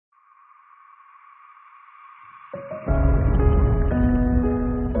When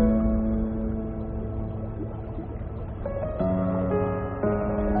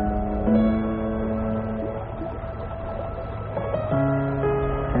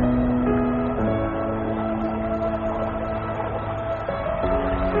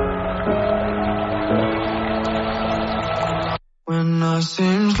I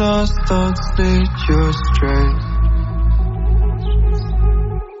seem lost, thoughts lead you astray.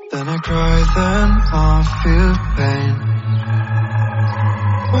 Then I cry, then I feel pain.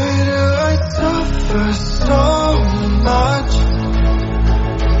 Why do I suffer so much?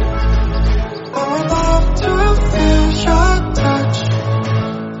 I would love to feel your touch.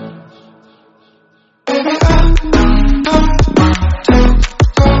 Baby, I don't know where to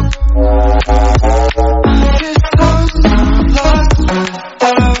go. I get lost without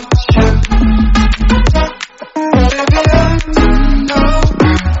you. Baby, I don't know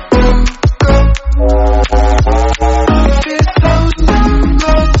where to go. I get lost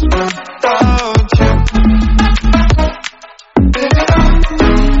without you. Baby, I don't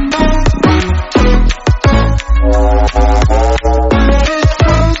know where to go. I get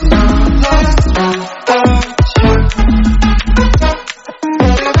lost without you.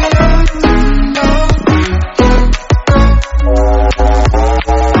 Baby, I don't know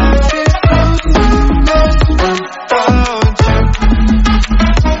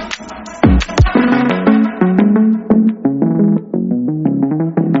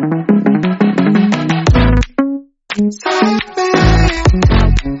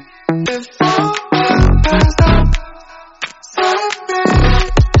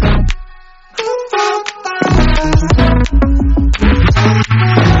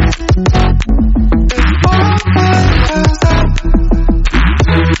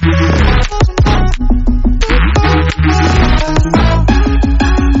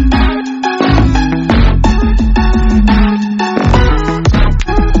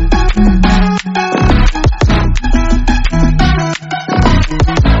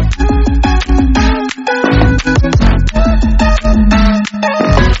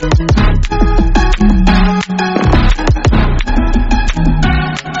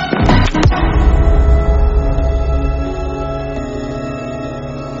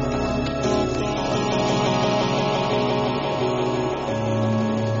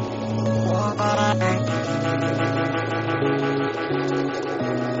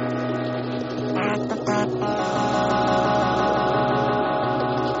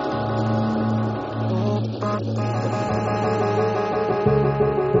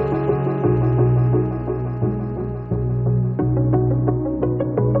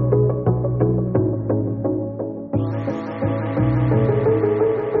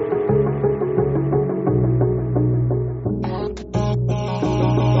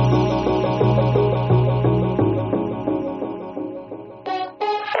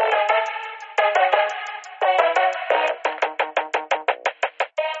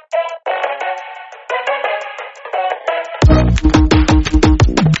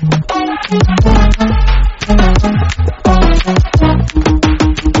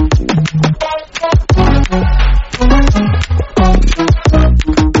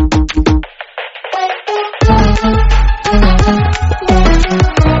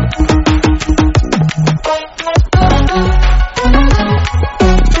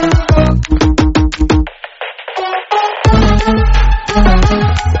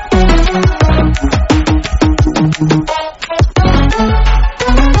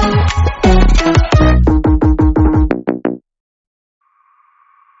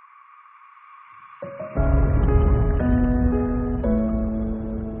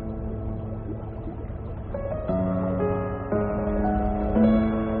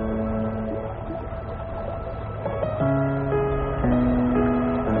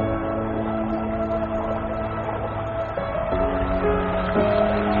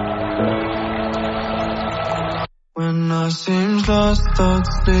When I seem lost,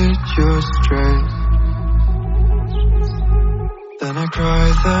 thoughts lead you astray. Then I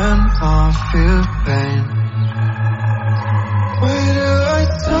cry, then I feel pain. Why do I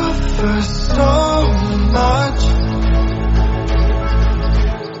suffer so much?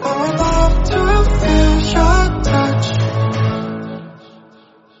 I would love to feel your touch.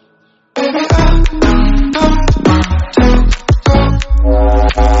 Baby, I don't know where to go.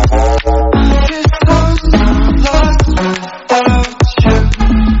 I get lost without you.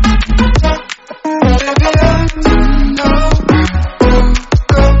 Baby, I don't know where to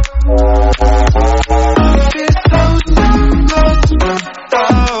go. I get lost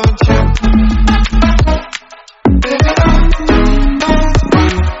without you.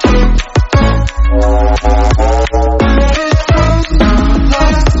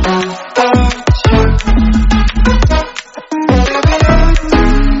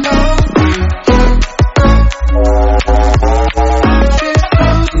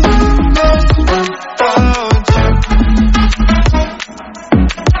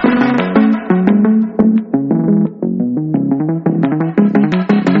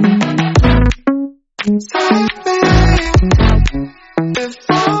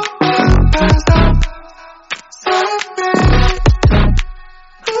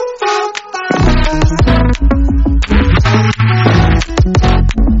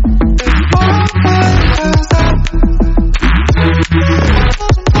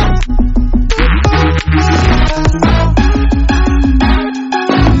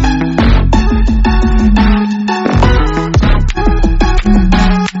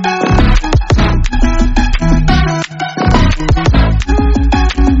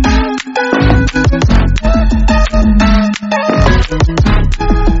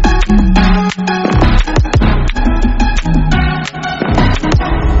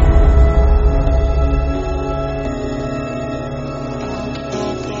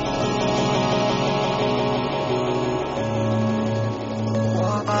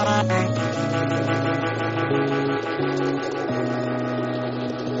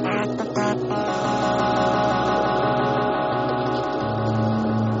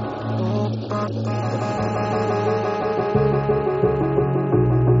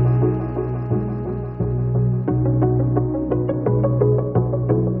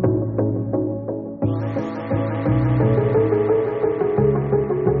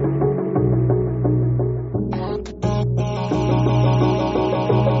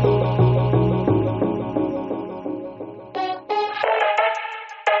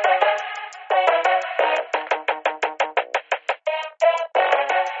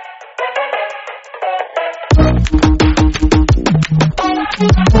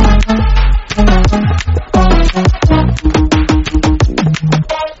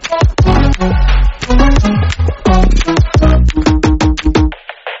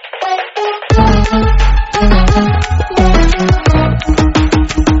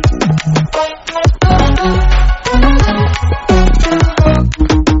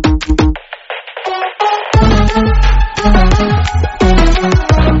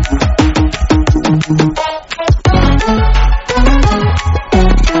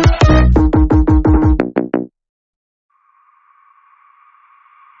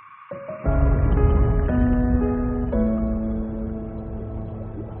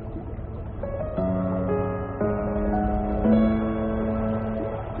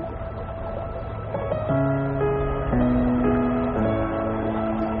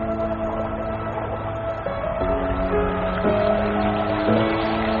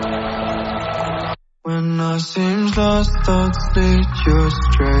 I seems lost, thoughts lead you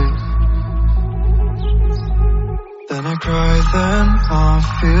astray. Then I cry, then I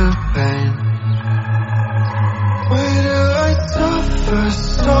feel pain. Why do I suffer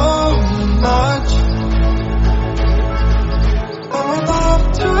so much? I would love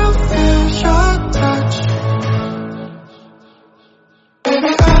to feel your touch.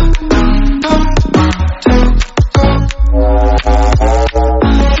 Baby, I want to go.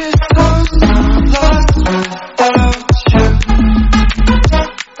 It's so lost without you.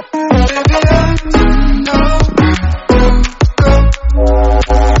 Baby, I don't know where to go.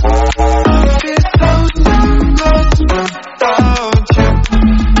 It's so lost without you.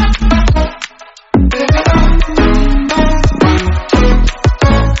 Baby, I don't know where to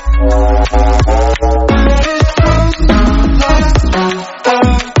go. It's so lost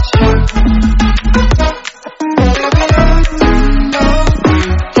without you. Baby, I don't know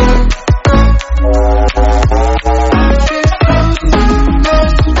where to go. It's so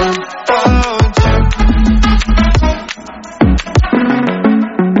lost without you.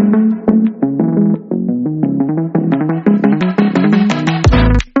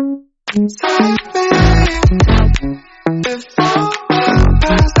 Save me before I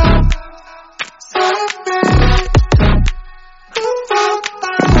pass out. Save me before I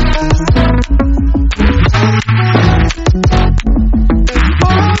pass out.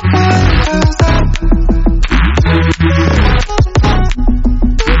 Before I pass out.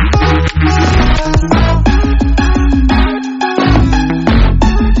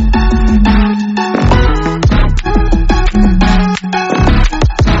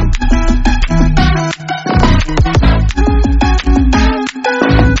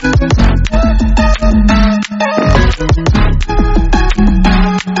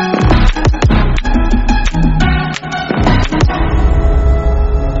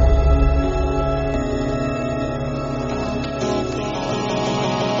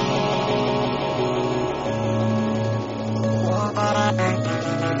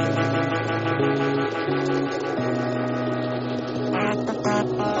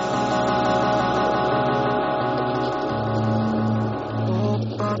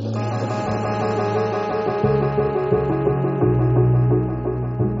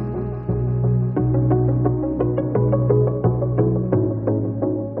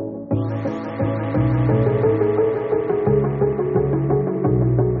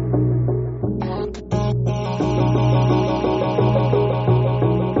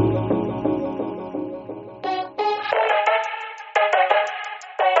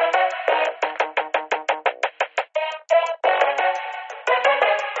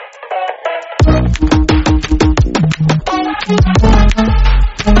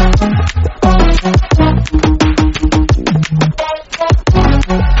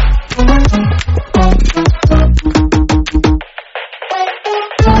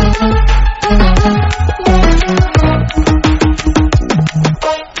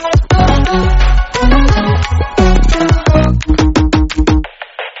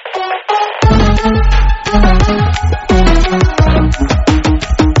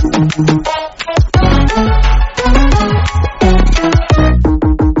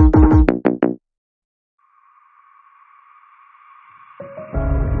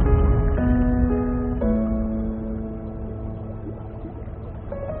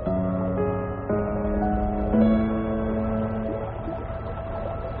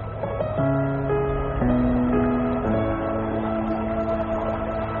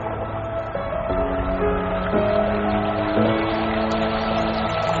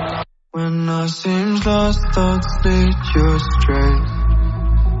 When I seems lost, thoughts lead you astray.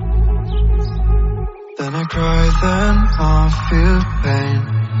 Then I cry, then I feel pain.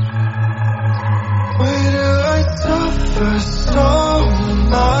 Why do I suffer so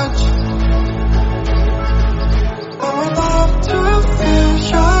much? I would love to feel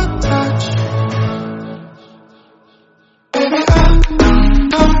your touch. Baby, I don't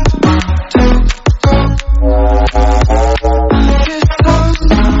know where to go. It's so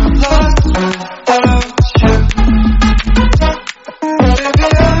lost without you. Baby, I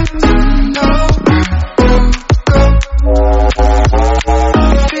don't know where to go.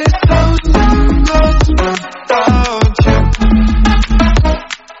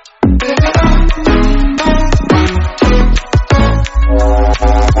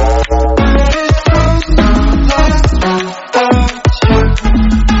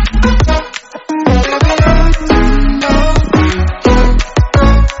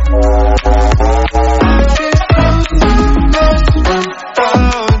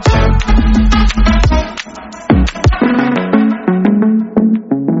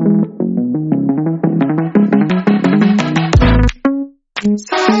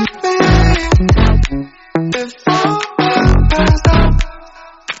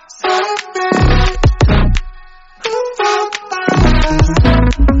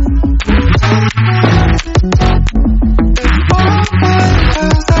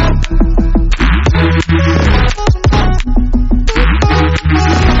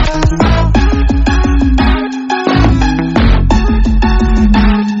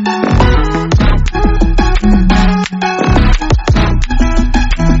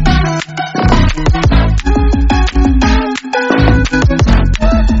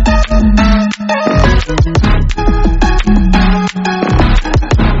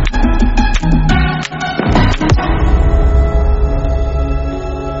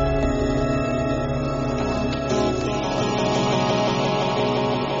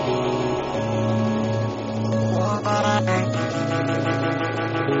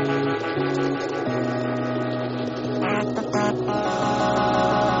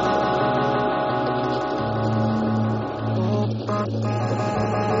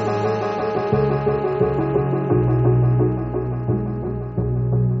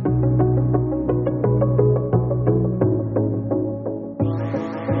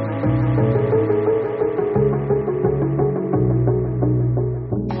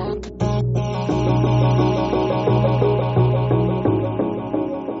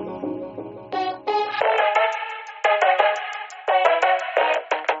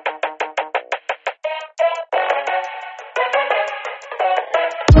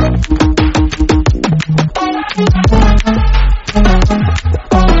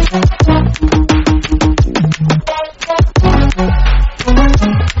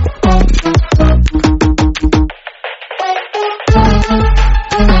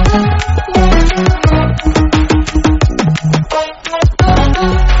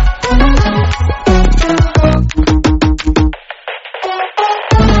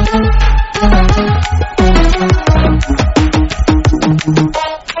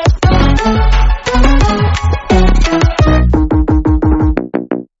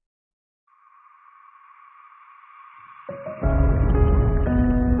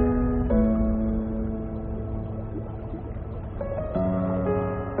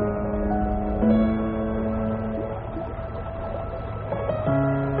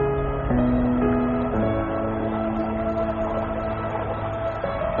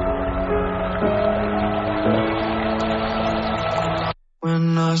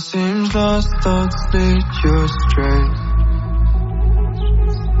 thoughts lead you astray.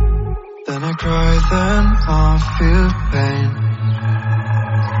 Then I cry, then I feel pain.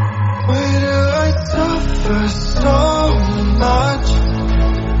 Why do I suffer so much?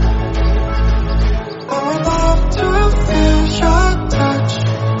 I would love to feel your touch.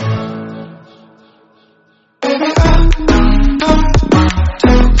 Baby, I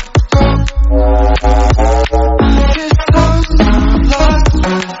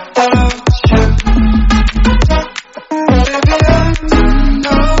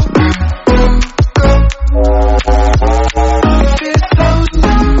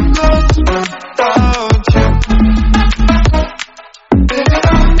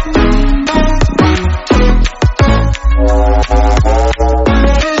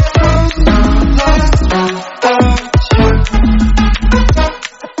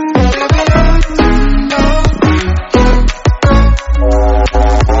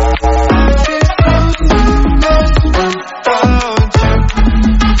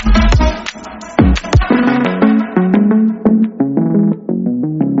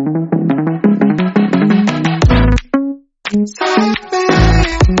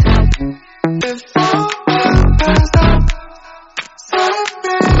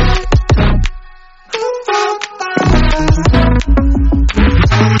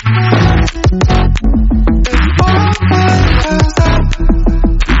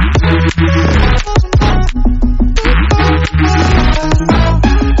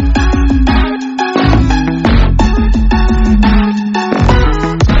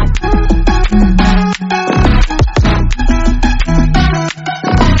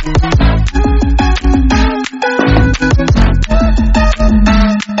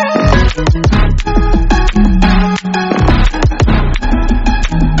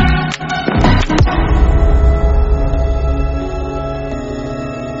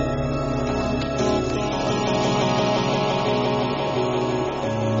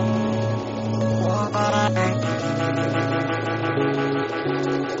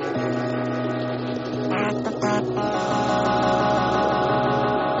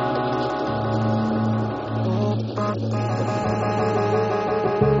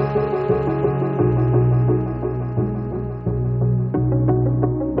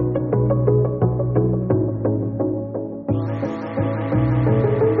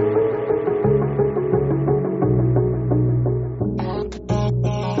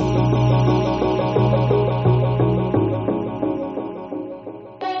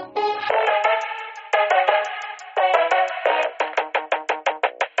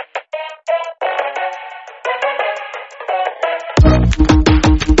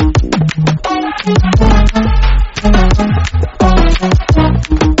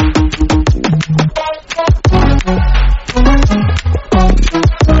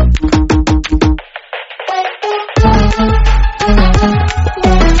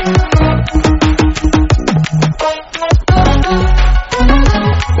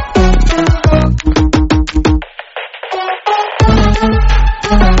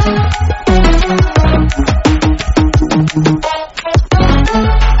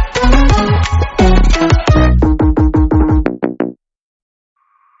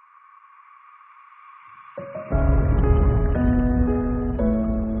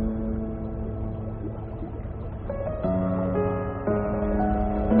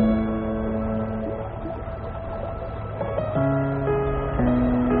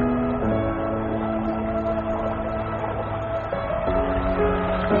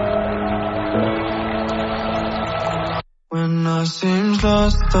when I seem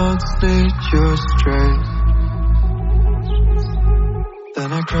lost, thoughts lead you astray.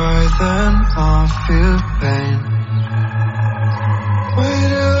 Then I cry, then I feel pain. Why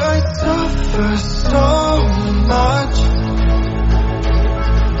do I suffer so much?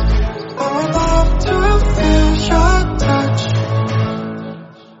 I would love to feel your touch.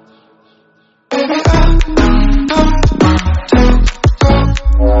 Baby,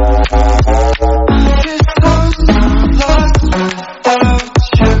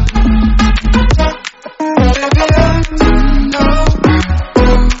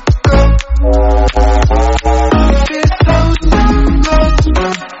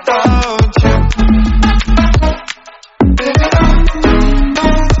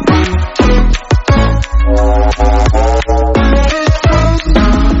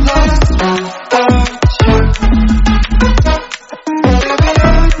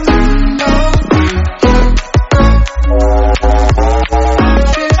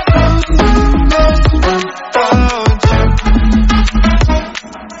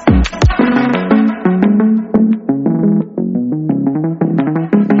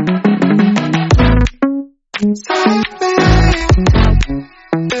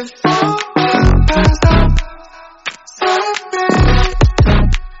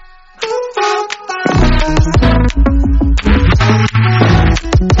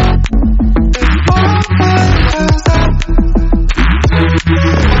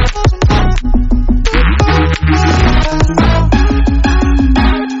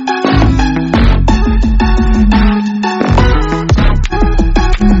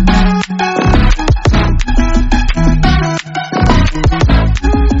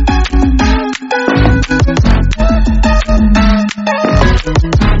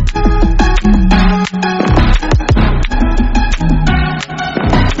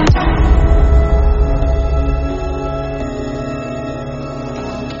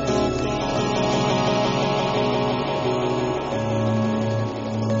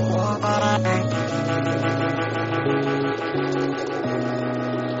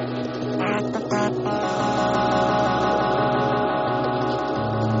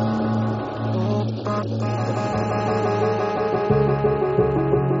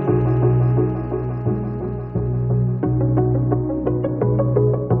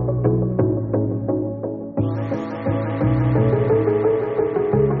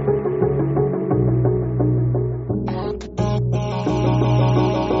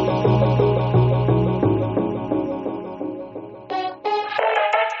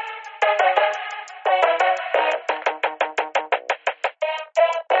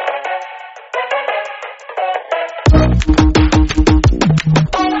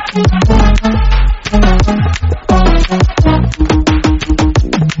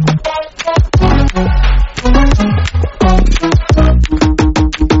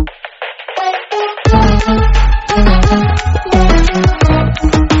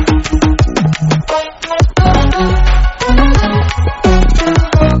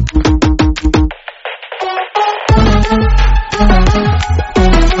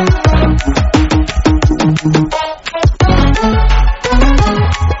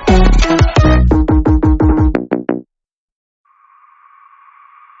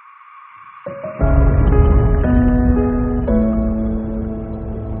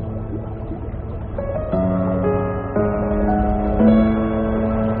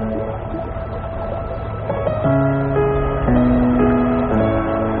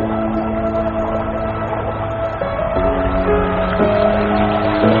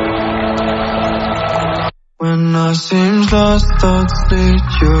 seems lost, thoughts lead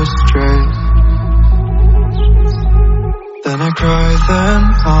you astray. Then I cry, then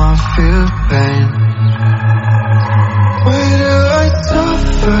I feel pain. Why do I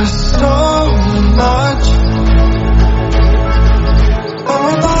suffer so much? I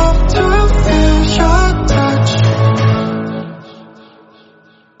would love to feel your touch.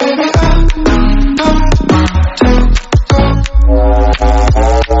 Baby, I don't know where to go.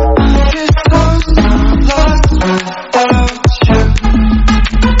 It's lost, I'm lost without you.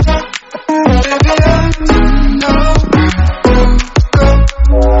 Baby, I don't know where to go.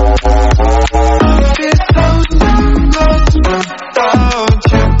 It's lost, I'm lost without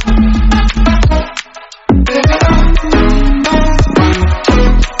you. Baby, I don't know where to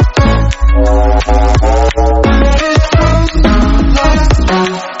go. It's lost, I'm lost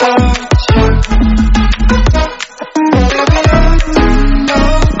without you. Baby, I don't know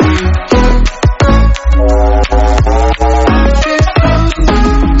where to go. It's lost,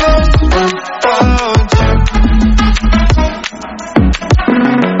 I'm lost without you.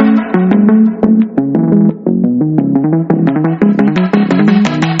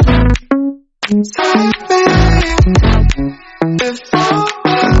 Save me before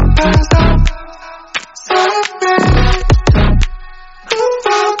I pass out. Save me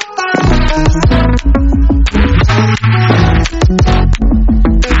before I pass out.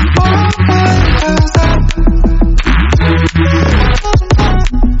 Before I pass out.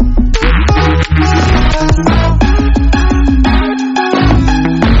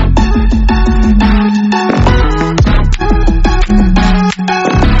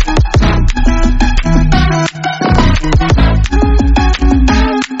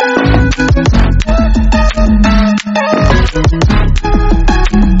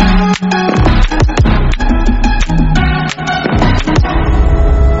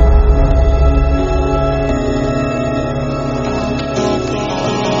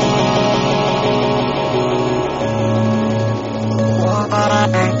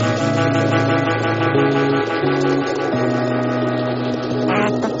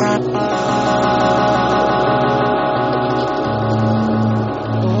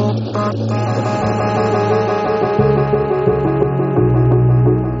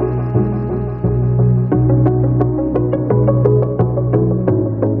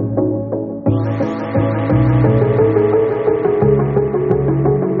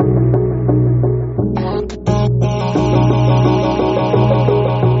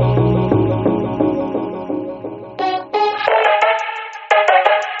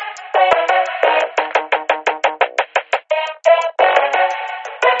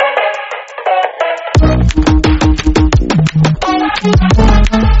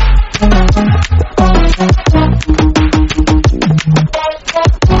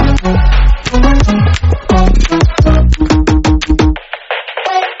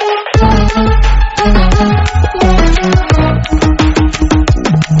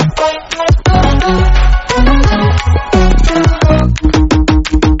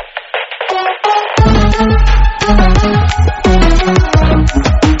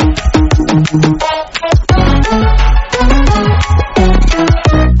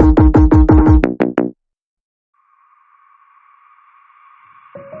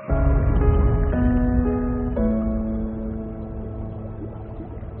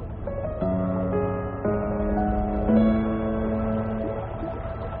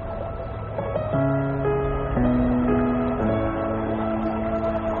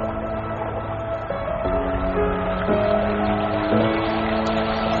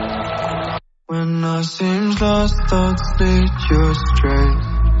 When I seem lost, thoughts lead you astray.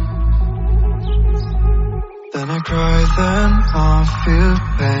 Then I cry, then I feel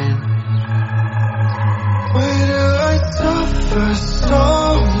pain.